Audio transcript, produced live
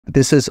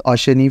This is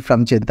Oshani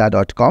from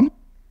Cheenta.com.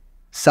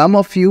 Some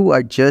of you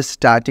are just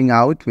starting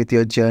out with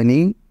your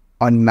journey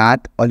on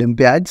math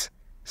Olympiads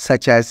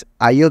such as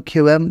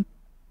IOQM,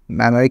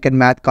 American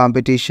math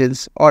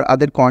competitions, or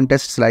other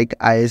contests like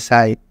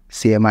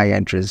ISI-CMI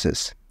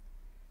Entrances.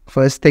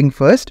 First thing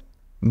first,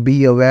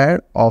 be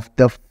aware of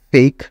the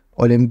fake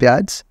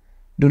Olympiads.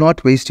 Do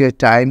not waste your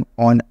time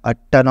on a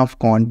ton of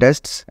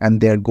contests and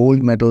their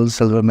gold medals,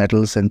 silver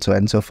medals, and so on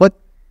and so forth.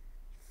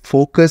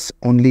 Focus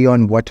only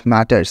on what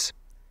matters.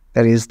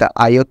 That is the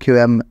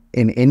IOQM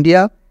in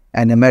India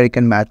and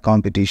American math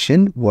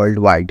competition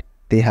worldwide.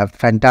 They have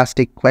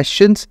fantastic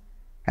questions,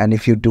 and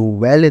if you do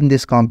well in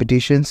these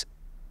competitions,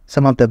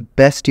 some of the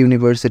best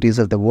universities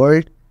of the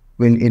world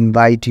will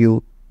invite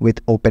you with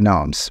open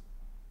arms.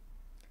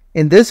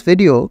 In this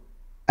video,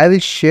 I will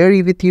share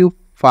with you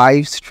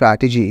 5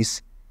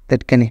 strategies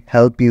that can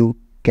help you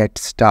get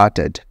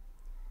started.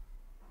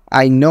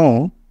 I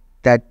know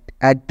that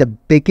at the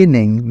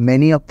beginning,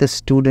 many of the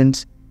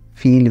students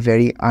feel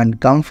very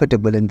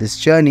uncomfortable in this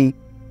journey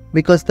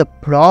because the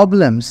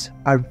problems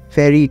are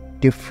very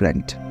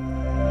different.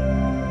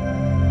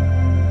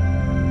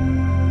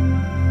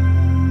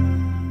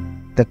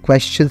 The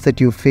questions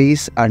that you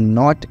face are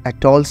not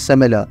at all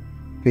similar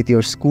with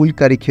your school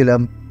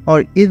curriculum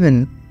or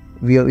even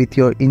with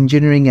your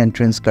engineering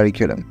entrance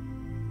curriculum.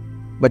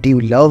 But you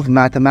love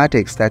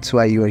mathematics, that's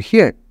why you are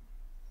here.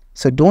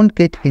 So don't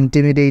get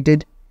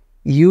intimidated.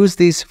 Use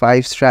these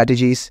 5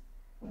 strategies.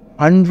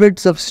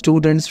 Hundreds of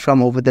students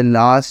from over the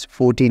last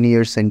 14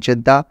 years in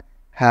Cheenta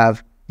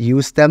have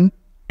used them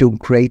to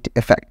great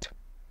effect.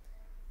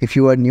 If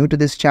you are new to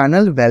this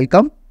channel,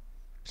 welcome.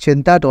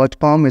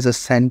 Cheenta.com is a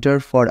center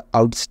for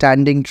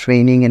outstanding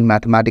training in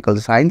mathematical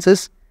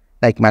sciences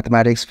like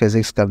mathematics,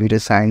 physics, computer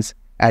science,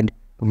 and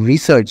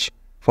research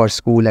for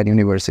school and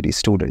university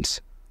students.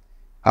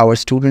 Our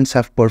students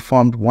have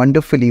performed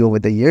wonderfully over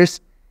the years.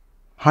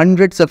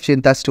 Hundreds of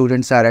Cheenta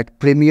students are at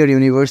premier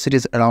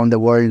universities around the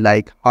world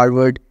like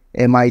Harvard,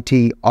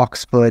 MIT,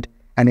 Oxford,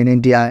 and in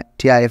India,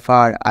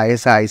 TIFR,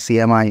 ISI,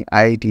 CMI,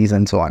 IITs,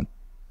 and so on.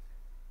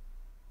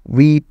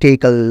 We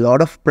take a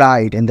lot of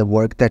pride in the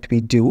work that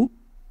we do.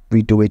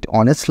 We do it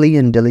honestly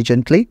and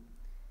diligently.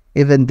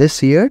 Even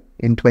this year,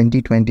 in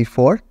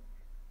 2024,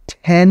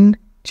 10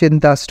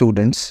 Cheenta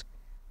students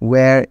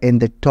were in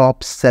the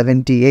top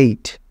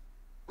 78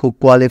 who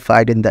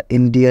qualified in the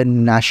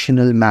Indian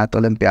National Math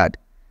Olympiad,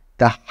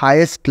 the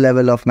highest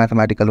level of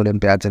mathematical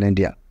Olympiads in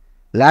India.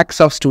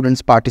 Lakhs of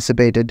students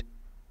participated,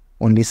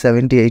 only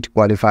 78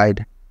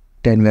 qualified,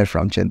 10 were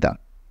from Cheenta.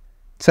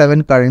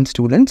 7 current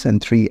students and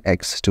 3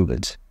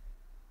 ex-students.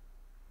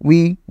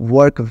 We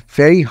work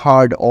very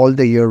hard all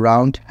the year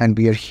round and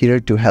we are here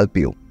to help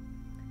you.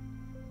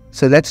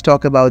 So let's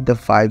talk about the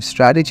 5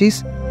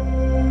 strategies.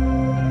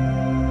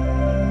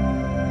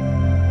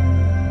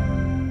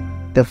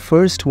 The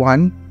first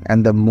one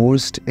and the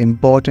most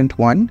important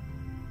one,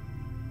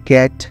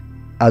 get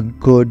a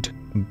good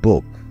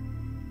book.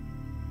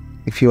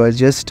 If you are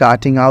just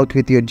starting out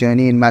with your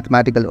journey in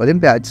Mathematical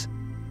Olympiads,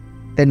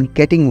 then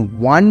getting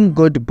one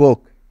good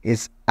book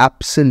is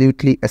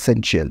absolutely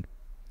essential.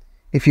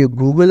 If you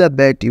Google a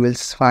bit, you will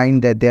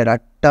find that there are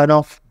a ton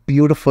of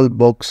beautiful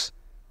books,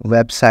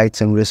 websites,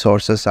 and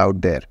resources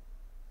out there.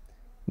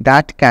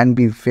 That can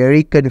be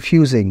very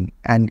confusing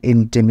and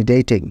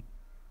intimidating.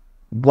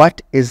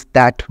 What is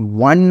that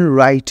one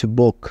right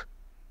book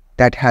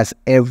that has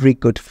every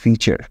good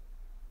feature?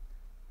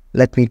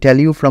 Let me tell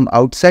you from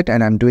outset,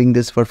 and I'm doing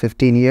this for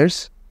 15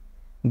 years,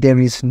 there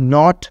is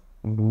not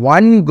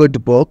one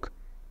good book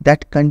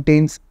that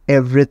contains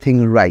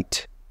everything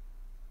right.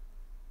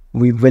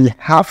 We will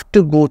have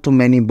to go to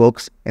many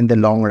books in the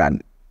long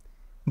run.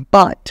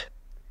 But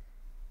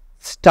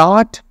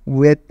start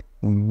with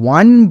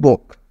one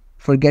book.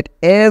 Forget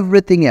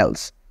everything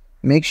else.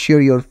 Make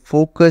sure your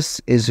focus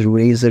is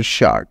razor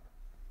sharp.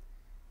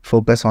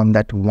 Focus on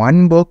that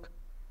one book.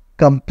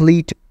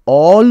 Complete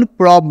all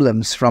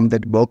problems from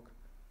that book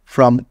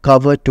from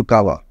cover to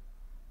cover.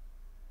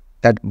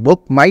 That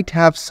book might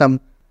have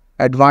some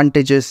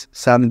advantages,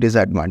 some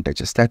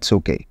disadvantages. That's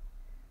okay.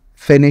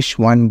 Finish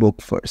one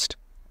book first.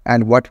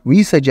 And what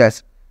we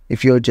suggest,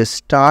 if you're just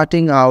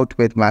starting out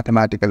with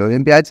Mathematical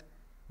Olympiads,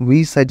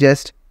 we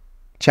suggest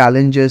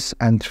Challenges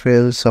and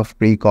Thrills of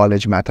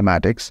Pre-College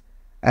Mathematics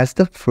as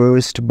the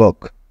first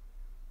book.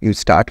 You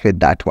start with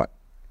that one.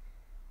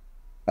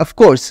 Of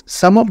course,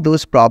 some of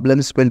those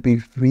problems will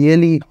be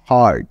really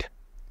hard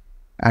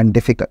and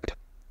difficult.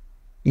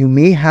 You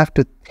may have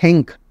to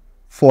think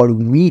for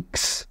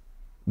weeks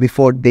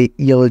before they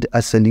yield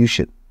a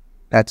solution.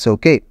 That's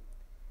okay.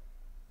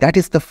 That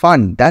is the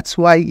fun. That's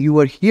why you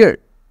are here.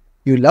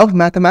 You love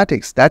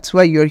mathematics. That's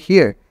why you're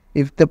here.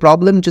 If the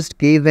problem just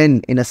gave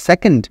in a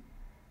second,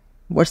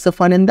 what's the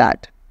fun in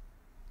that?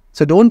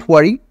 So don't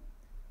worry.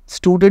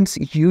 Students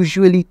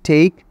usually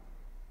take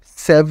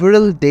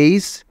several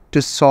days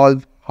to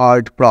solve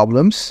hard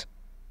problems.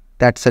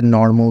 That's a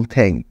normal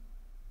thing.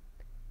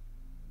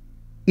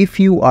 If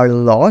you are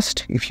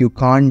lost, if you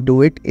can't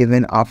do it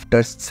even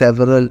after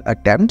several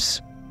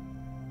attempts,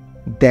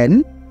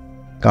 then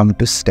come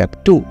to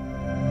step 2.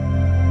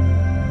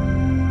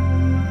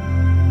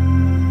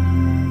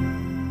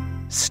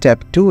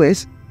 Step 2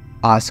 is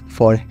ask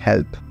for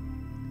help.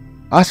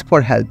 Ask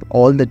for help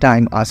all the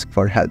time. Ask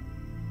for help.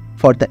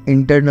 For the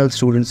internal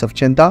students of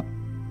Cheenta,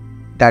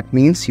 that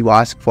means you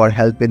ask for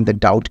help in the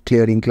doubt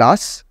clearing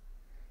class.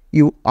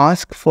 You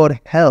ask for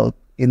help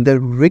in the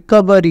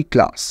recovery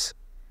class.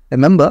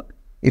 Remember,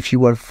 if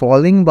you are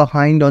falling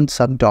behind on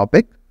some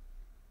topic,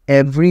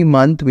 every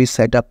month we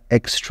set up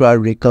extra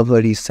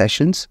recovery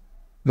sessions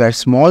where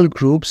small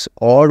groups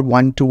or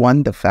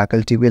one-to-one the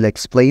faculty will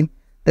explain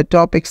the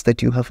topics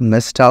that you have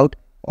missed out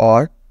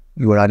or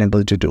you are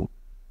unable to do.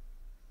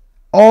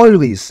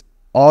 Always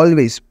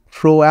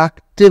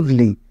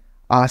proactively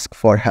ask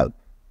for help.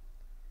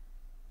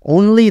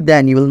 Only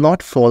then you will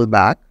not fall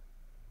back,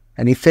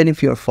 and even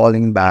if you are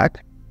falling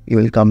back, you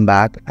will come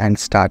back and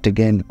start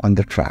again on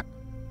the track.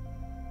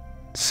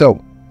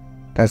 So,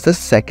 that's the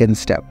second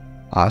step.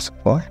 Ask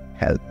for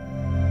help.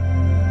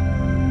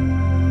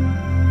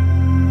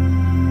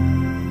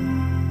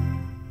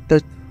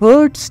 The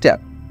third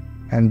step,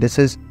 and this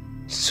is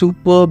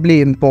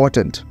superbly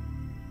important.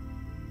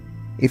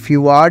 If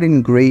you are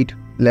in grade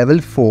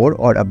level 4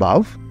 or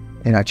above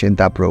in our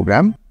Cheenta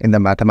program, in the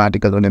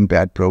Mathematical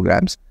Olympiad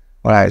programs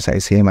or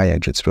ISI-CMI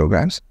Entrance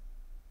programs,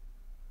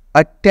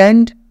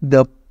 attend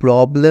the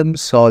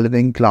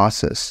problem-solving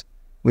classes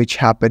which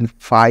happen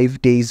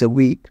 5 days a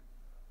week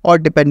or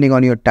depending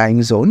on your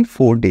time zone,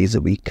 4 days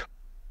a week.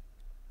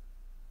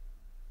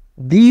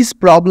 These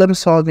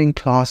problem-solving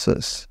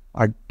classes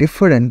are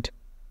different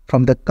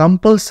from the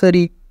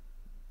compulsory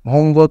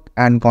homework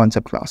and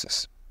concept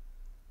classes.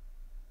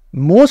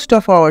 Most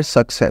of our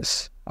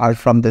success are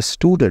from the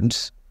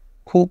students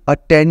who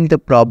attend the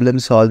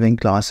problem-solving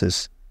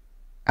classes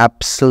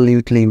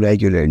absolutely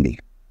regularly.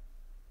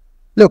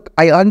 Look,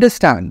 I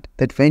understand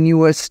that when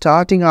you are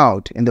starting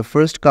out in the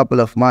first couple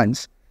of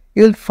months,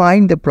 you'll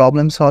find the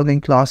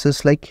problem-solving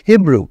classes like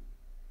Hebrew.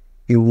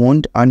 You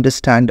won't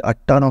understand a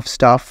ton of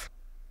stuff.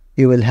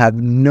 You will have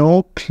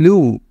no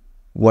clue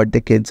what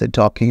the kids are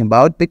talking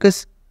about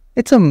because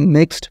it's a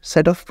mixed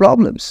set of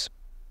problems.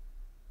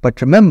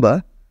 But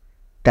remember,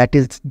 that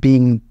is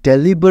being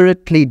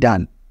deliberately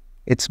done.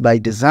 It's by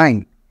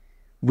design.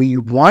 We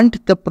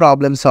want the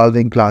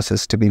problem-solving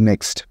classes to be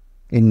mixed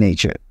in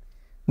nature.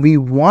 We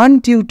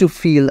want you to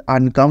feel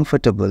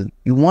uncomfortable.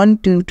 We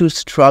want you to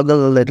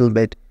struggle a little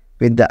bit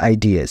with the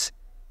ideas.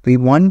 We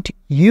want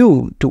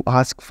you to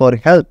ask for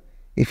help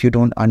if you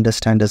don't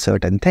understand a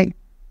certain thing.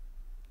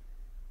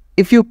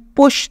 If you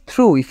push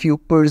through, if you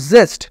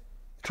persist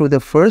through the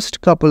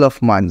first couple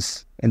of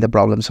months in the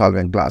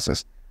problem-solving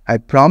classes, I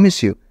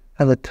promise you,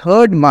 in the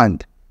third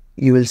month,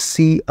 you will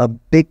see a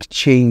big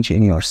change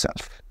in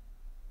yourself.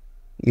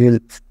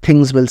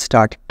 Things will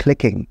start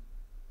clicking.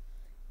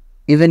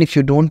 Even if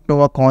you don't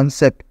know a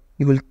concept,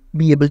 you will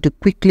be able to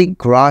quickly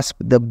grasp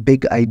the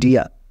big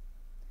idea.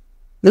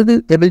 You'll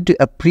be able to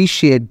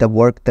appreciate the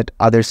work that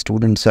other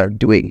students are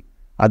doing,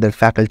 other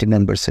faculty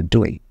members are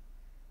doing.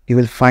 You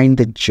will find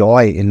the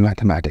joy in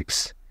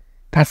mathematics.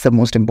 That's the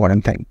most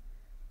important thing.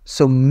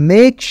 So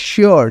make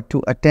sure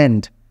to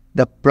attend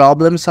the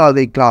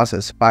problem-solving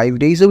classes 5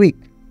 days a week,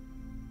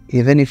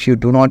 even if you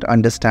do not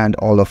understand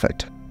all of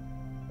it.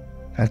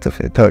 That's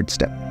the third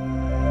step.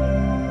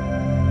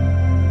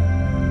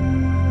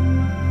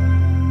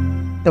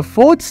 The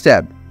fourth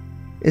step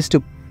is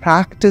to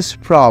practice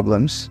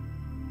problems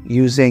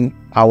using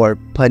our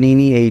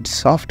Panini 8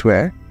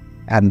 software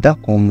and the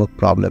homework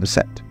problem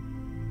set.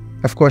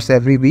 Of course,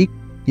 every week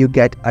you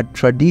get a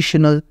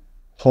traditional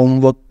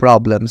homework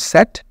problem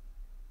set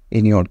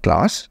in your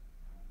class.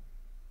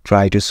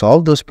 Try to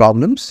solve those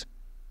problems.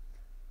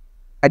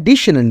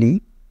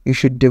 Additionally, you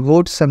should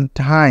devote some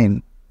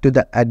time to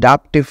the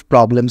adaptive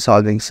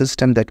problem-solving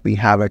system that we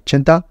have at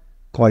Cheenta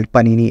called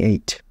Panini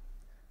 8.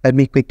 Let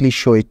me quickly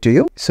show it to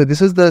you. So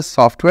this is the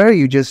software.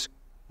 You just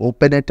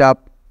open it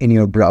up in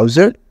your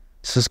browser.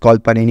 This is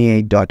called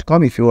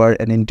panini8.com. If you are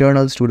an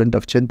internal student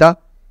of Cheenta,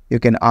 you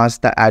can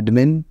ask the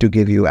admin to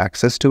give you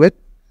access to it.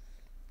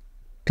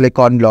 Click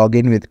on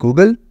login with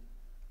Google.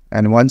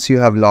 And once you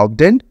have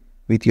logged in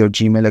with your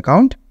Gmail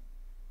account,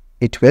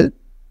 it will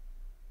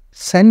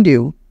send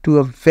you to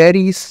a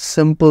very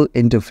simple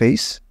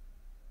interface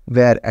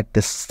where at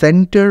the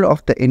center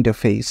of the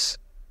interface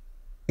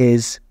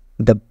is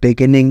the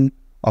beginning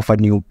of a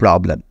new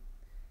problem.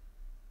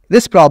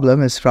 This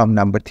problem is from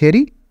number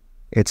theory.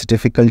 Its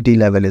difficulty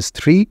level is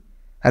 3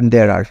 and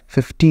there are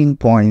 15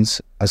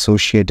 points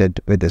associated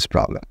with this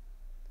problem.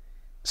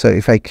 So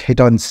if I hit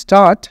on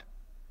start,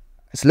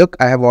 look,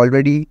 I have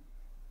already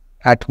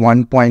at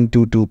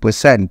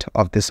 1.22%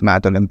 of this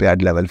Math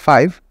Olympiad level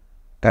 5.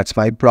 That's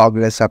my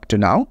progress up to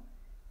now.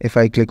 If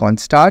I click on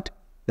start,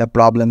 the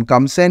problem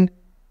comes in,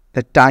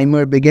 the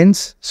timer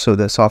begins. So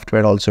the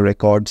software also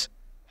records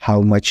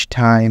how much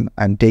time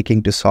I'm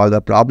taking to solve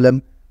a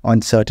problem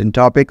on certain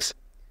topics.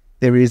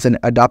 There is an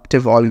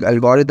adaptive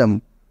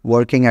algorithm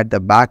working at the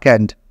back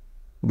end,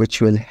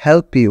 which will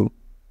help you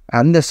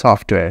and the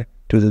software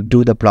to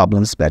do the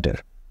problems better.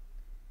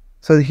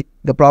 So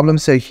the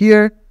problems are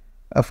here.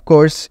 Of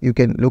course, you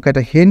can look at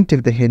a hint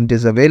if the hint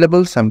is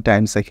available.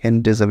 Sometimes a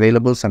hint is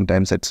available,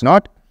 sometimes it's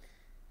not.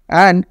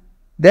 And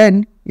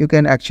then you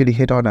can actually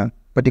hit on a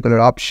particular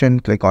option,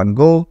 click on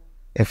go.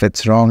 If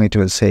it's wrong, it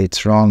will say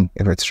it's wrong.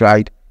 If it's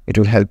right, it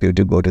will help you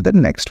to go to the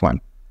next one.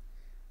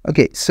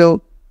 Okay,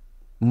 so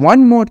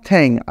one more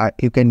thing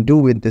you can do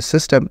with this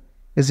system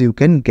is you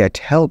can get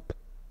help.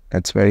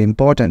 That's very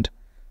important.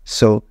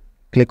 So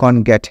click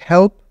on get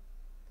help.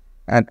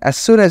 And as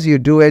soon as you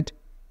do it,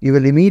 you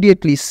will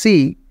immediately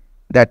see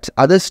that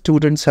other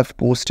students have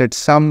posted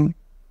some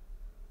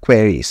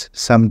queries,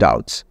 some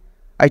doubts.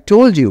 I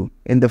told you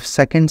in the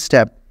second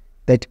step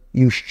that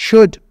you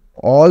should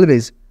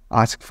always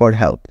ask for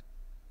help.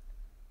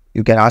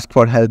 You can ask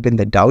for help in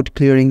the doubt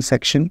clearing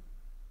section.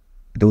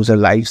 Those are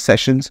live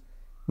sessions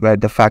where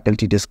the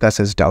faculty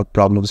discusses doubt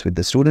problems with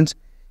the students.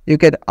 You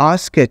can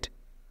ask it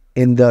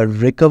in the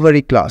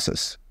recovery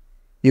classes.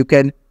 You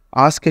can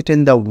ask it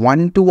in the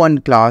one-to-one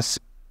class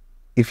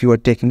if you are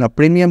taking a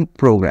premium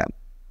program.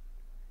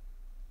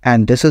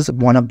 And this is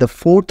one of the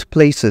 4th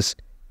places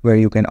where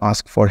you can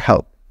ask for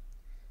help.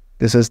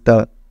 This is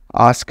the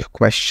ask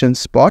question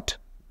spot.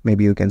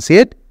 Maybe you can see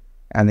it.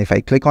 And if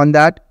I click on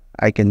that,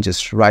 I can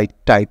just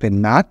type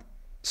in math.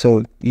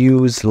 So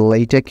use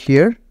LaTeX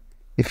here.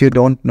 If you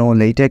don't know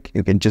LaTeX,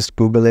 you can just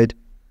Google it.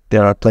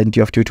 There are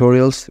plenty of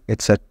tutorials.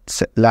 It's a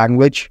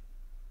language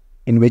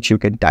in which you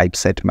can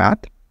typeset math.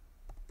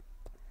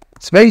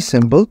 It's very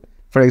simple.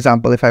 For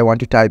example, if I want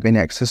to type in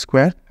x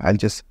squared, I'll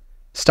just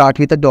start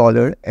with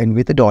 $, end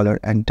with $,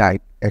 and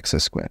type x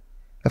squared.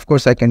 Of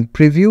course, I can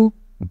preview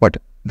what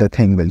the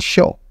thing will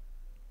show.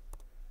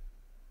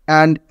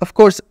 And of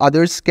course,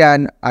 others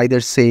can either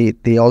say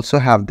they also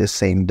have this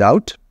same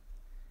doubt,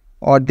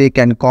 or they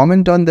can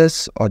comment on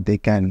this, or they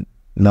can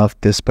love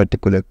this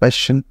particular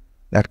question.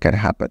 That can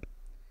happen.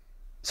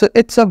 So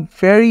it's a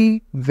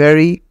very,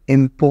 very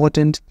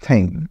important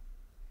thing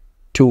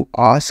to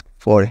ask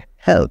for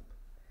help.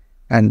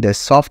 And the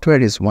software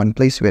is one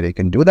place where you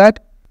can do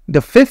that. The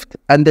 5th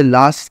and the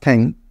last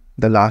thing,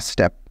 the last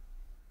step,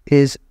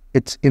 is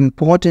it's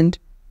important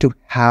to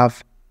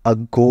have a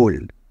goal,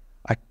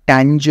 a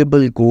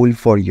tangible goal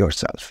for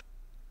yourself.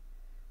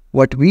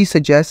 What we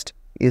suggest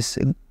is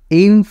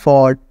aim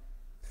for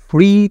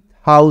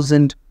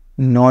 3,000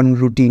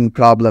 non-routine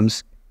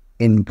problems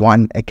in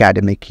one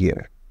academic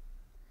year.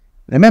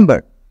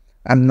 Remember,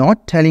 I'm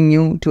not telling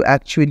you to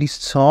actually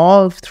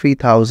solve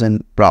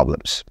 3,000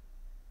 problems.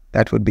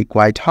 That would be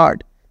quite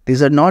hard.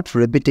 These are not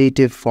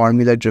repetitive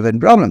formula-driven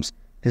problems.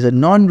 These are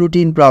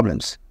non-routine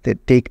problems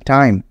that take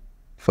time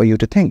for you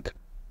to think.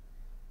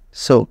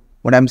 So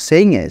what I'm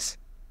saying is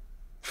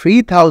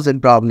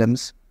 3,000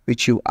 problems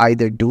which you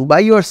either do by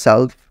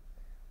yourself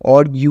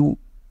or you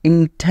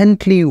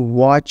intently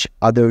watch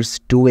others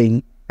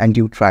doing and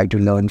you try to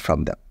learn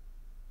from them.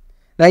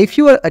 Now, if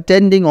you are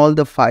attending all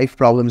the 5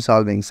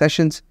 problem-solving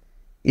sessions,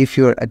 if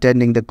you're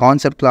attending the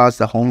concept class,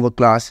 the homework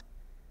class,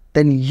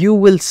 then you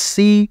will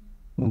see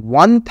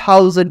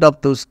 1,000 of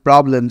those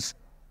problems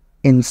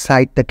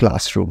inside the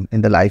classroom,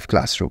 in the live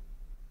classroom.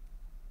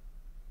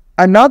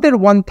 Another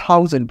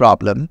 1,000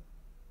 problem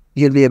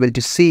you'll be able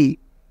to see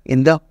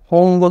in the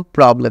homework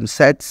problem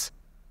sets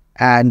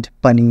and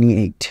Panini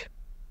 8,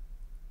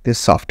 this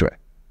software.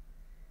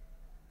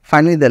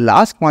 Finally, the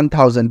last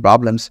 1,000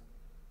 problems,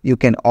 you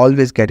can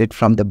always get it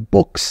from the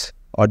books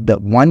or the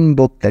one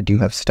book that you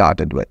have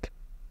started with.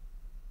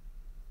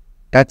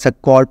 That's a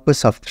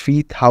corpus of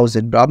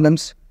 3,000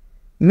 problems.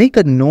 Make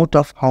a note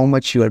of how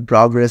much you are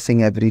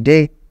progressing every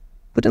day.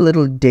 Put a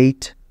little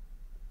date.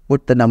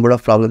 Put the number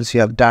of problems you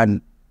have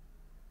done.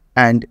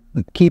 And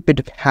keep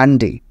it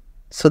handy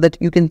so that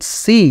you can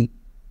see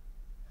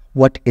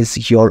what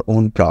is your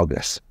own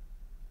progress.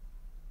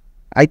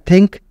 I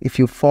think if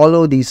you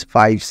follow these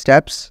 5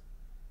 steps,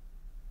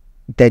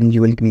 then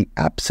you will be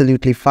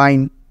absolutely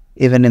fine.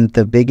 Even in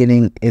the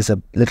beginning is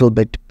a little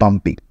bit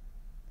bumpy.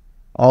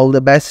 All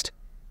the best.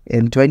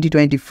 In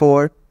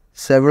 2024,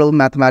 several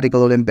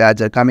mathematical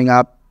Olympiads are coming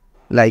up,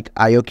 like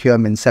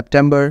IOQM in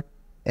September,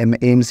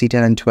 AMC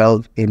 10 and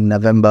 12 in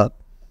November.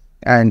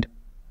 And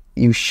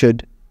you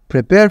should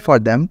prepare for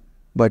them,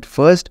 but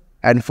first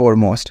and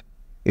foremost,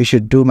 you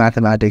should do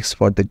mathematics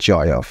for the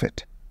joy of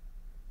it.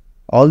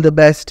 All the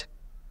best.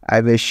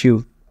 I wish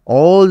you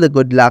all the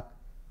good luck,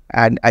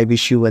 and I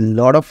wish you a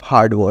lot of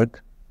hard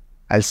work.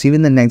 I'll see you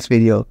in the next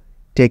video.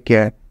 Take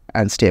care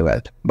and stay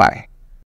well. Bye.